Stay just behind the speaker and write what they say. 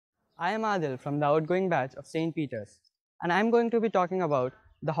I am Adil from the outgoing batch of St. Peters, and I am going to be talking about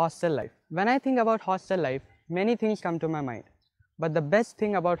the hostel life. When I think about hostel life, many things come to my mind. But the best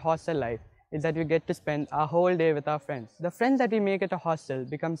thing about hostel life is that we get to spend our whole day with our friends. The friends that we make at a hostel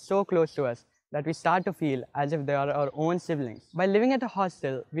become so close to us that we start to feel as if they are our own siblings. By living at a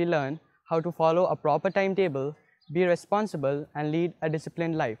hostel, we learn how to follow a proper timetable, be responsible, and lead a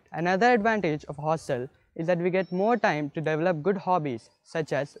disciplined life. Another advantage of a hostel is that we get more time to develop good hobbies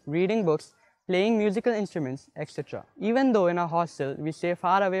such as reading books, playing musical instruments, etc. Even though in a hostel we stay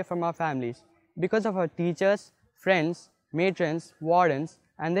far away from our families, because of our teachers, friends, matrons, wardens,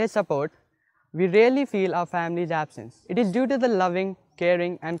 and their support, we rarely feel our family's absence. It is due to the loving,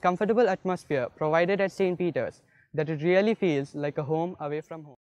 caring, and comfortable atmosphere provided at St. Peter's that it really feels like a home away from home.